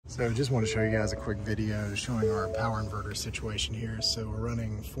So I just want to show you guys a quick video showing our power inverter situation here. So we're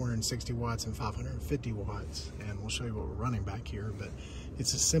running 460 watts and 550 watts, and we'll show you what we're running back here, but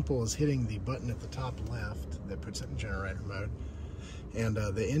it's as simple as hitting the button at the top left that puts it in generator mode. And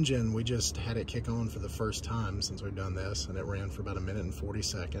the engine, we just had it kick on for the first time since we've done this, and it ran for about 1 minute and 40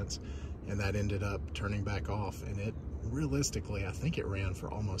 seconds, and that ended up turning back off, and it realistically, I think it ran for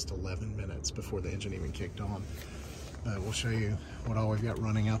almost 11 minutes before the engine even kicked on. But we'll show you what all we've got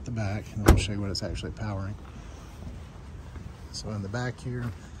running out the back, and we'll show you what it's actually powering. So in the back here,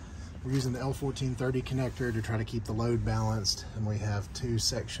 we're using the F-150 connector to try to keep the load balanced, and we have 2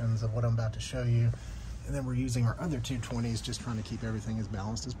 sections of what I'm about to show you. And then we're using our other 220s, just trying to keep everything as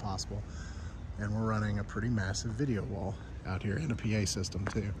balanced as possible. And we're running a pretty massive video wall out here and a PA system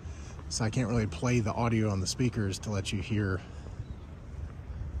too. So I can't really play the audio on the speakers to let you hear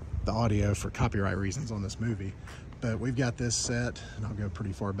the audio for copyright reasons on this movie. But we've got this set, and I'll go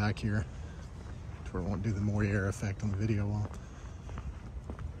pretty far back here to where it won't do the Moyer effect on the video wall.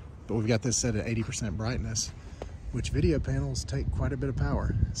 But we've got this set at 80% brightness, which video panels take quite a bit of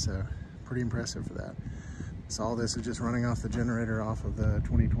power. So pretty impressive for that. So all this is just running off the generator off of the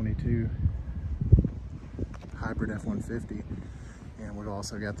 2022 Hybrid F-150. And we've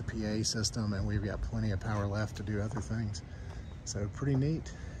also got the PA system, and we've got plenty of power left to do other things. So pretty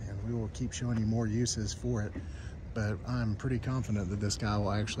neat, and we will keep showing you more uses for it. But I'm pretty confident that this guy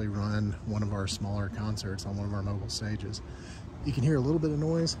will actually run one of our smaller concerts on one of our mobile stages. You can hear a little bit of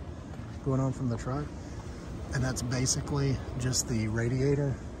noise going on from the truck, and that's basically just the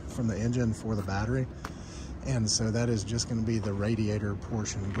radiator from the engine for the battery. And so that is just going to be the radiator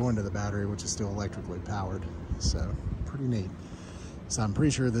portion going to the battery, which is still electrically powered. So pretty neat. So I'm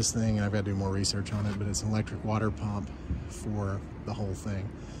pretty sure this thing, and I've got to do more research on it, but it's an electric water pump for the whole thing,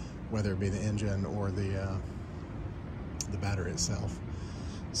 whether it be the engine or the battery itself.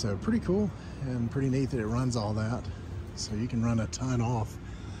 So pretty cool and pretty neat that it runs all that. So you can run a ton off,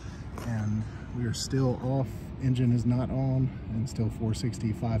 and we are still off. Engine is not on, and still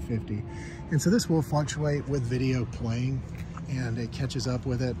 460, 550. And so this will fluctuate with video playing, and it catches up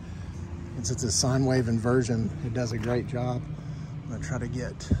with it. And since it's a sine wave inversion, it does a great job. I'm gonna try to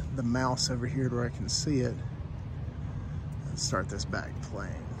get the mouse over here to where I can see it. Let's start this back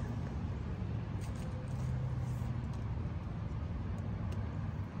playing.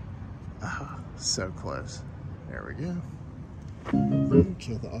 Ah, so close. There we go.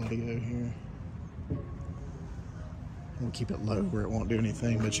 Kill the audio here. We'll keep it low where it won't do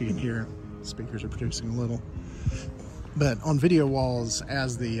anything, but you can hear speakers are producing a little. But on video walls,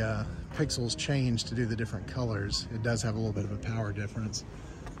 as the pixels change to do the different colors, it does have a little bit of a power difference.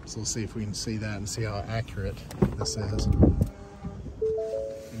 So we'll see if we can see that and see how accurate this is.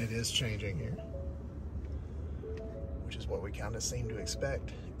 And it is changing here, which is what we kind of seem to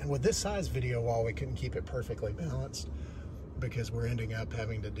expect. And with this size video wall, we couldn't keep it perfectly balanced, because we're ending up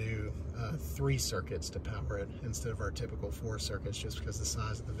having to do 3 circuits to power it instead of our typical 4 circuits, just because of the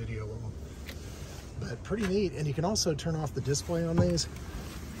size of the video wall. But pretty neat. And you can also turn off the display on these.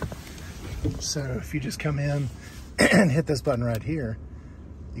 So if you just come in and hit this button right here,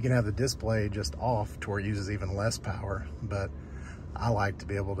 you can have the display just off to where it uses even less power. But I like to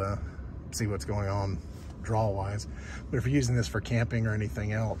be able to see what's going on draw wise. But if you're using this for camping or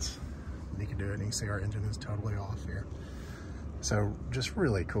anything else, you can do it. And you can see our engine is totally off here. So just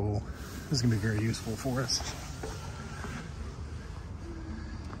really cool. This is gonna be very useful for us.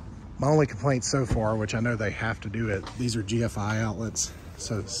 My only complaint so far, which I know they have to do it, these are GFI outlets.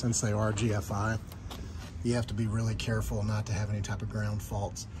 So since they are GFI, you have to be really careful not to have any type of ground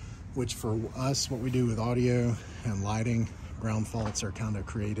faults, which for us, what we do with audio and lighting, ground faults are kind of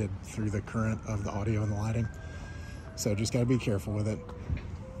created through the current of the audio and the lighting. So just gotta be careful with it.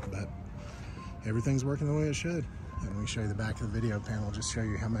 But everything's working the way it should. And we show you the back of the video panel, just show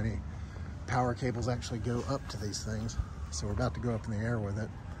you how many power cables actually go up to these things. So we're about to go up in the air with it,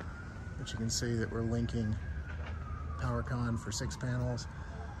 but you can see that we're linking power con for 6 panels,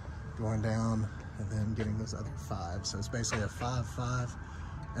 going down, and then getting those other 5. So it's basically a 5, 5,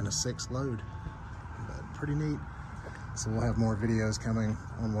 and a 6 load, but pretty neat. So we'll have more videos coming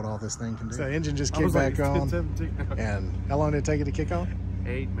on what all this thing can do. So the engine just kicked back on. And how long did it take it to kick on?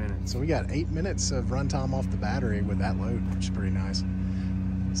 8 minutes. So we got 8 minutes of runtime off the battery with that load, which is pretty nice.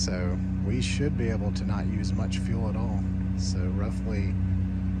 So we should be able to not use much fuel at all. So roughly,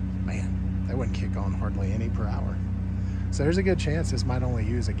 man, that wouldn't kick on hardly any per hour. So there's a good chance this might only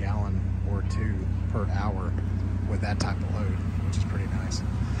use a gallon or 2 per hour with that type of load, which is pretty nice.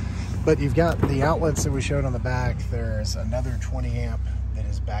 But you've got the outlets that we showed on the back. There's another 20 amp that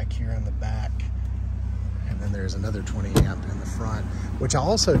is back here in the back. And And then there's another 20 amp in the front, which I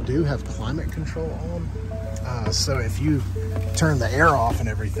also do have climate control on. So if you turn the air off and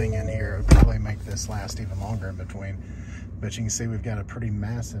everything in here, it would probably make this last even longer in between. But you can see we've got a pretty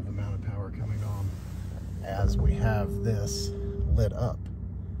massive amount of power coming on as we have this lit up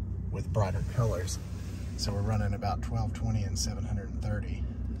with brighter colors. So we're running about 1220 and 730.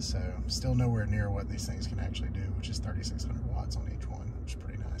 So still nowhere near what these things can actually do, which is 3,600 watts on each one, which is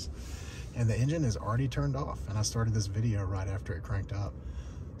pretty nice. And the engine is already turned off, and I started this video right after it cranked up.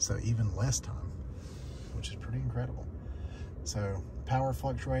 So even less time, which is pretty incredible. So power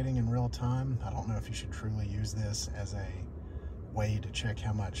fluctuating in real time. I don't know if you should truly use this as a way to check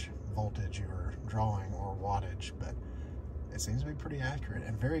how much voltage you're drawing or wattage, but it seems to be pretty accurate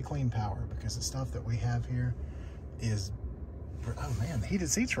and very clean power, because the stuff that we have here is, oh man, the heated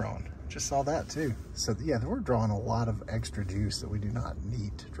seats are on. Just saw that too. So yeah, we're drawing a lot of extra juice that we do not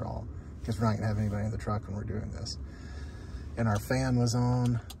need to draw, because we're not gonna have anybody in the truck when we're doing this. And our fan was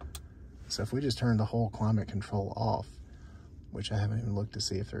on. So if we just turn the whole climate control off, which I haven't even looked to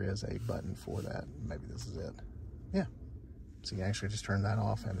see if there is a button for that. Maybe this is it. Yeah. So you can actually just turn that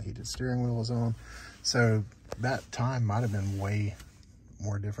off, and the heated steering wheel is on. So that time might have been way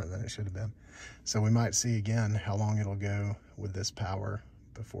more different than it should have been. So we might see again how long it'll go with this power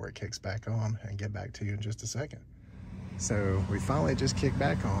before it kicks back on, and get back to you in just a second. So we finally just kicked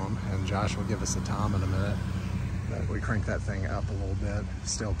back on, and Josh will give us a time in a minute. But we cranked that thing up a little bit,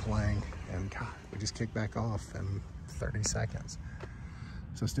 still playing, and God, we just kicked back off in 30 seconds.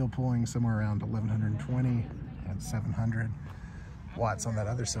 So still pulling somewhere around 1120 and 700 watts on that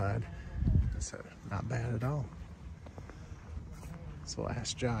other side. So not bad at all. So I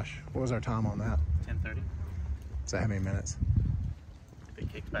asked Josh, what was our time on that? 10:30. So how many minutes? It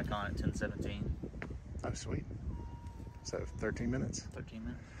kicked back on at 10:17. Oh, sweet. So 13 minutes. 13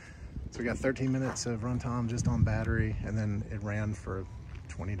 minutes. So we got 13 minutes of runtime just on battery, and then it ran for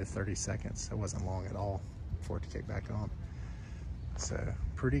 20 to 30 seconds. It wasn't long at all for it to kick back on. So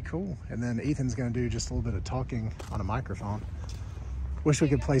pretty cool. And then Ethan's gonna do just a little bit of talking on a microphone. Wish we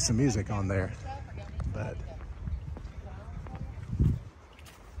could play some music on there, but.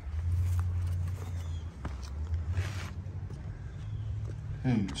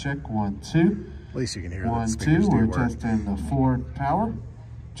 Hey, check 1, 2. At least you can hear 1, the speakers 2. do We're work. testing the Ford Power.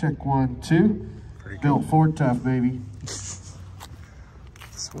 Check 1, 2. Pretty Built cool. Ford tough, baby.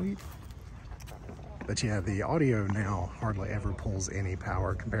 Sweet. But yeah, the audio now hardly ever pulls any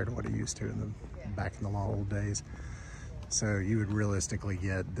power compared to what it used to back in the old days. So you would realistically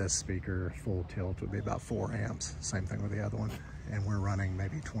get this speaker full tilt would be about 4 amps. Same thing with the other one. And we're running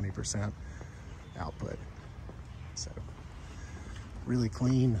maybe 20% output. So really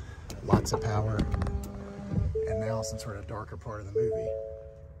clean, lots of power. And now, since we're in a darker part of the movie,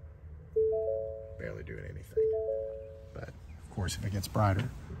 barely doing anything. But of course, if it gets brighter,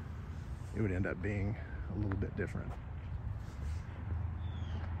 it would end up being a little bit different.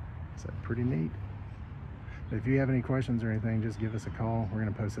 So pretty neat. But if you have any questions or anything, just give us a call. We're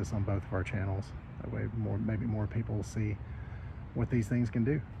going to post this on both of our channels. That way maybe more people will see what these things can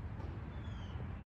do.